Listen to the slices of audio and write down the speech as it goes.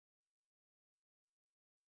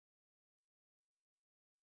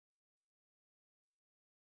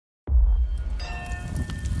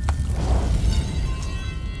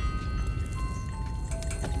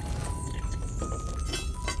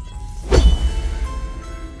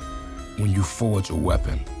When you forge a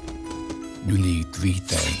weapon, you need three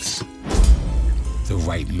things. The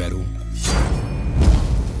right metal,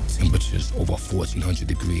 temperatures over 1400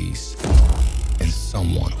 degrees, and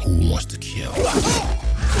someone who wants to kill.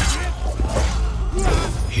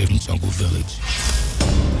 Here in Jungle Village,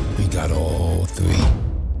 we got all three.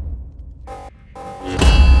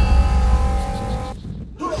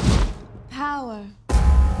 Power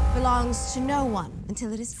belongs to no one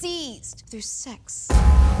until it is seized through sex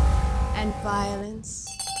and violence.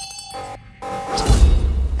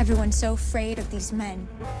 Everyone's so afraid of these men.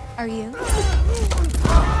 Are you?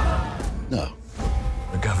 No.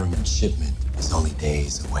 The government shipment is only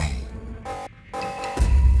days away.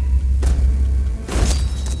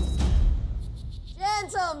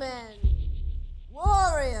 Gentlemen,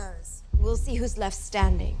 warriors, we'll see who's left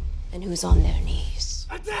standing and who's on their knees.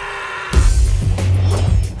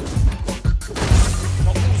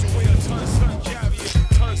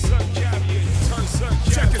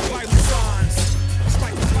 Check his vital signs.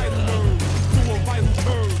 Strike the vital nerve. Do a vital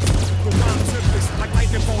curve. The rhyme tempest like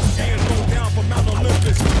lightning bolts and go down from Mount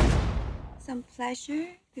Olympus. Some pleasure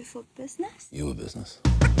before business? You a business?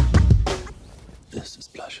 This is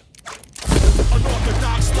pleasure.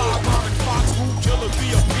 Unorthodox style, rhyming fox, root killer, be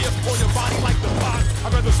a beer on your body like the box.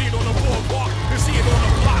 I'd rather see it on the boardwalk than see it on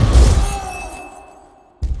the block.